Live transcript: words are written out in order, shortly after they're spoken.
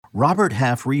Robert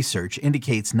Half research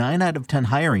indicates 9 out of 10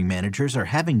 hiring managers are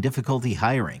having difficulty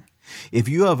hiring. If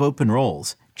you have open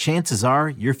roles, chances are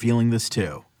you're feeling this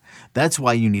too. That's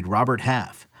why you need Robert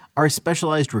Half. Our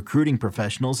specialized recruiting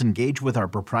professionals engage with our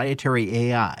proprietary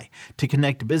AI to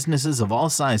connect businesses of all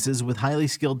sizes with highly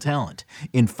skilled talent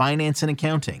in finance and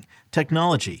accounting,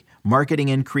 technology, marketing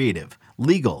and creative,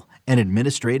 legal, and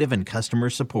administrative and customer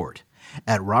support.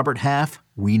 At Robert Half,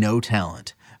 we know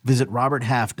talent. Visit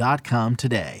roberthalf.com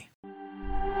today.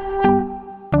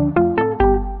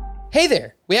 Hey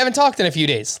there, we haven't talked in a few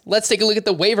days. Let's take a look at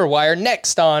the waiver wire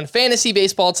next on Fantasy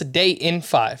Baseball Today in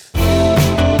 5.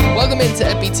 Welcome into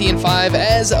FBT in 5.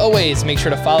 As always, make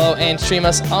sure to follow and stream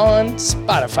us on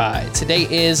Spotify. Today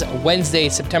is Wednesday,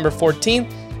 September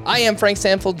 14th. I am Frank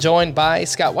Stanfield, joined by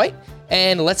Scott White.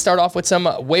 And let's start off with some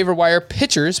waiver wire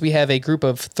pitchers. We have a group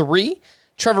of 3.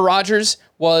 Trevor Rogers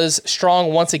was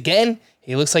strong once again.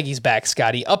 He looks like he's back,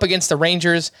 Scotty. Up against the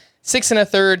Rangers, 6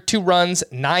 1/3, 2 runs,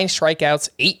 9 strikeouts,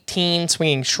 18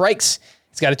 swinging strikes.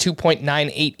 He's got a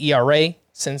 2.98 ERA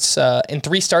since in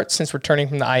 3 starts since returning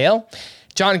from the IL.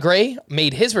 John Gray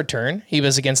made his return. He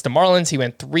was against the Marlins. He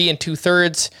went 3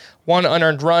 2/3, 1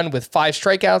 unearned run with 5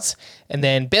 strikeouts. And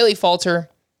then Bailey Falter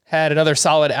had another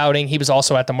solid outing. He was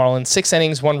also at the Marlins. 6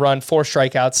 innings, 1 run, 4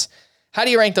 strikeouts. How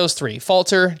do you rank those 3?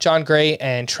 Falter, John Gray,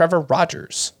 and Trevor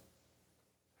Rogers.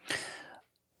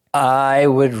 I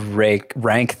would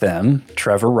rank them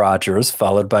Trevor Rogers,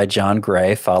 followed by John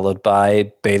Gray, followed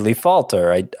by Bailey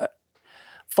Falter.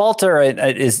 Falter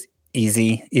is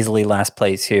easily last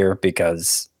place here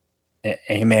because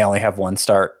he may only have 1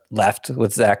 start left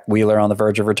with Zach Wheeler on the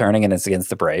verge of returning, and it's against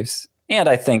the Braves. And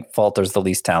I think Falter's the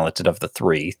least talented of the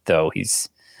 3, though he's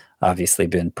obviously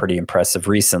been pretty impressive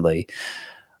recently.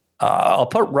 I'll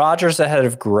put Rogers ahead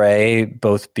of Gray,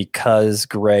 both because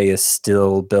Gray is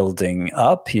still building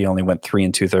up. He only went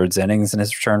 3 2/3 innings in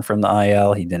his return from the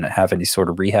IL. He didn't have any sort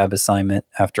of rehab assignment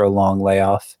after a long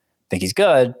layoff. I think he's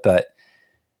good, but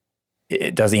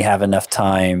does he have enough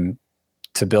time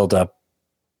to build up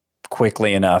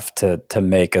quickly enough to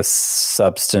make a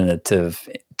substantive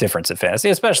difference in fantasy,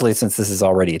 especially since this is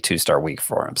already a 2-star week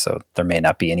for him. So there may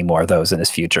not be any more of those in his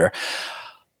future.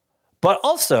 But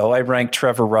also, I rank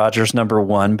Trevor Rogers number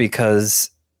 1 because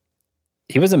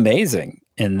he was amazing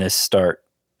in this start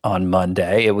on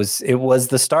Monday. It was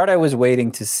the start I was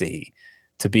waiting to see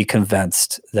to be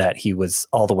convinced that he was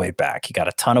all the way back. He got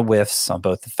a ton of whiffs on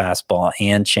both the fastball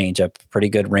and changeup. Pretty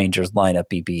good Rangers lineup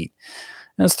he beat.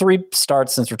 And his 3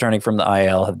 starts since returning from the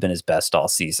IL have been his best all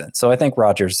season. So I think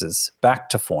Rogers is back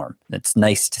to form. It's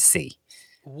nice to see.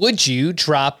 Would you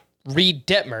drop Reed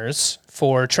Detmers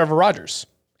for Trevor Rogers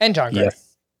and John Gray?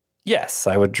 Yes,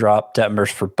 I would drop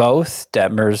Detmers for both.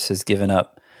 Detmers has given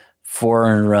up 4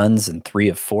 earned runs in 3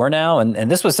 of 4 now. And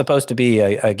this was supposed to be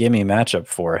a gimme matchup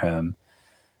for him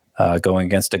going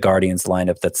against a Guardians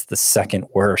lineup that's the 2nd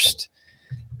worst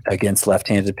against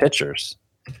left-handed pitchers.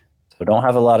 So don't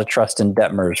have a lot of trust in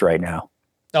Detmers right now.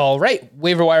 All right,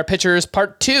 waiver wire pitchers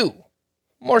part 2.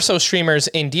 More so streamers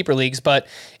in deeper leagues, but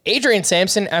Adrian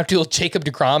Sampson outdueled Jacob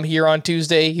deGrom here on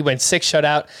Tuesday. He went 6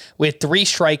 shutout with 3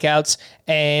 strikeouts,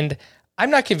 and I'm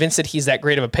not convinced that he's that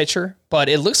great of a pitcher, but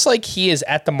it looks like he is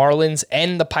at the Marlins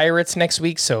and the Pirates next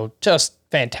week, so just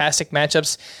fantastic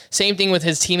matchups. Same thing with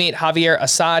his teammate Javier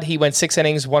Assad. He went 6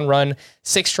 innings, 1 run,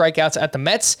 6 strikeouts at the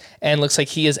Mets, and looks like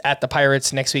he is at the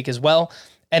Pirates next week as well.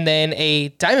 And then a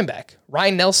Diamondback,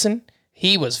 Ryne Nelson.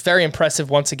 He was very impressive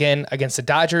once again against the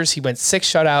Dodgers. He went 6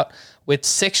 shutout with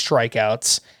 6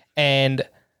 strikeouts. And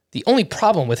the only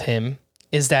problem with him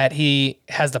is that he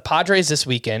has the Padres this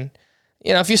weekend.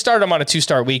 You know, if you start him on a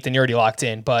 2-start week, then you're already locked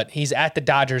in. But he's at the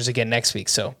Dodgers again next week.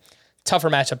 So tougher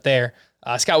matchup there.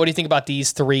 Scott, what do you think about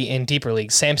these 3 in deeper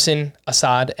leagues? Sampson,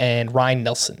 Assad, and Ryne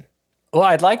Nelson. Well,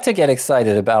 I'd like to get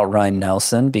excited about Ryne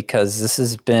Nelson because this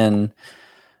has been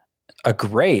a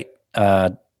great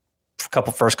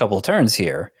first couple of turns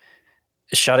here,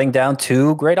 shutting down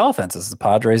 2 great offenses, the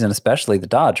Padres and especially the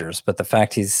Dodgers. But the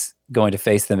fact he's going to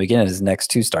face them again in his next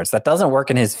 2 starts, that doesn't work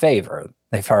in his favor.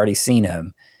 They've already seen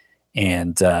him,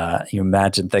 and you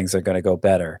imagine things are going to go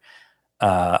better.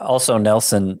 Also,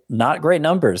 Nelson, not great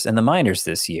numbers in the minors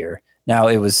this year. Now,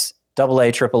 it was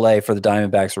AA, AAA for the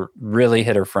Diamondbacks were really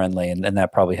hitter friendly, and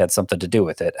that probably had something to do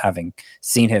with it. Having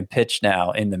seen him pitch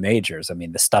now in the majors, I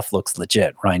mean, the stuff looks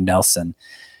legit. Ryne Nelson,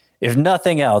 if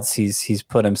nothing else, he's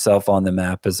put himself on the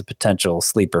map as a potential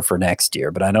sleeper for next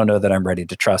year, but I don't know that I'm ready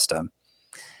to trust him.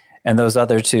 And those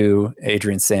other 2,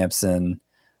 Adrian Sampson,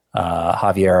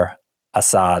 Javier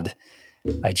Assad,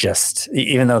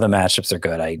 even though the matchups are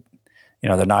good,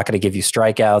 they're not going to give you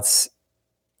strikeouts,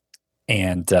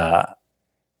 and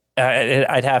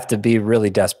I'd have to be really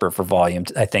desperate for volume,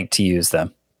 I think, to use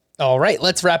them. All right,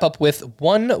 let's wrap up with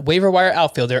one waiver wire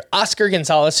outfielder, Oscar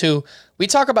Gonzalez, who we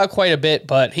talk about quite a bit,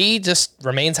 but he just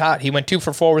remains hot. He went 2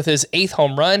 for 4 with his 8th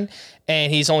home run,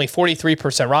 and he's only 43%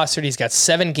 rostered. He's got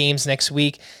 7 games next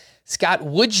week. Scott,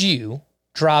 would you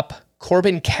drop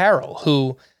Corbin Carroll,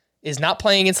 who is not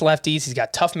playing against lefties? He's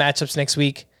got tough matchups next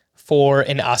week, for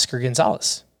an Oscar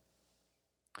Gonzalez?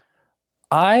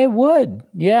 I would.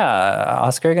 Yeah.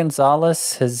 Oscar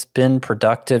Gonzalez has been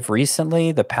productive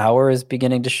recently. The power is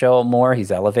beginning to show more.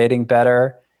 He's elevating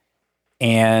better.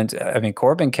 And I mean,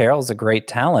 Corbin Carroll is a great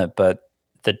talent, but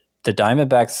the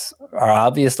Diamondbacks are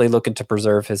obviously looking to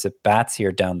preserve his at-bats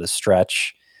here down the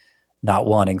stretch, not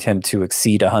wanting him to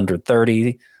exceed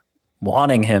 130,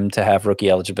 wanting him to have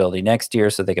rookie eligibility next year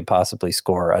so they could possibly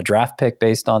score a draft pick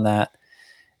based on that.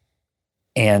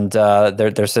 And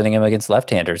they're sitting him against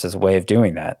left-handers as a way of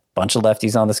doing that. Bunch of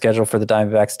lefties on the schedule for the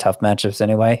Diamondbacks. Tough matchups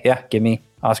anyway. Yeah, give me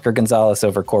Oscar Gonzalez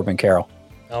over Corbin Carroll.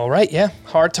 All right, yeah,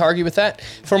 hard to argue with that.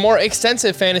 For more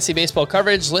extensive fantasy baseball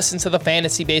coverage, listen to the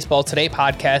Fantasy Baseball Today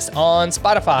podcast on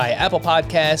Spotify, Apple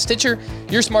Podcasts, Stitcher,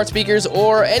 your smart speakers,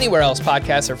 or anywhere else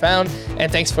podcasts are found. And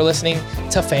thanks for listening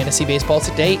to Fantasy Baseball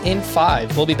Today in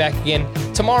 5. We'll be back again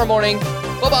tomorrow morning.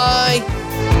 Bye-bye.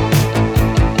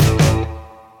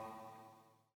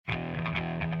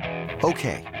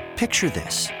 Okay, picture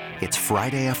this. It's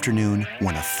Friday afternoon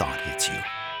when a thought hits you.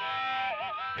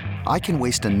 I can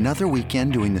waste another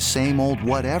weekend doing the same old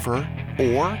whatever,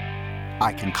 or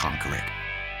I can conquer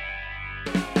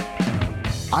it.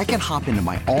 I can hop into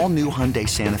my all-new Hyundai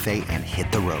Santa Fe and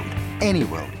hit the road. Any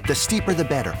road. The steeper, the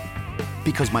better.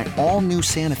 Because my all-new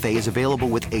Santa Fe is available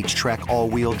with H-Track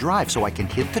all-wheel drive, so I can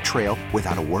hit the trail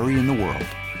without a worry in the world.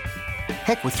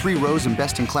 Heck, with 3 rows and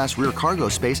best-in-class rear cargo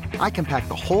space, I can pack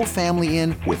the whole family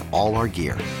in with all our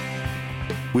gear.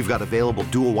 We've got available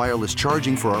dual wireless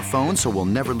charging for our phones, so we'll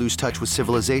never lose touch with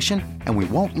civilization, and we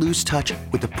won't lose touch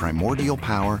with the primordial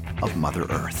power of Mother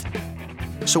Earth.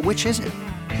 So which is it?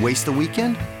 Waste the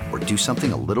weekend or do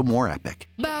something a little more epic?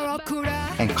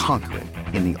 And conquer it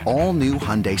in the all-new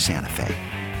Hyundai Santa Fe.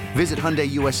 Visit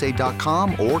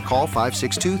HyundaiUSA.com or call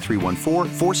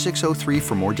 562-314-4603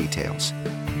 for more details.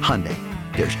 Hyundai,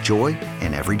 there's joy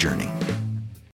in every journey.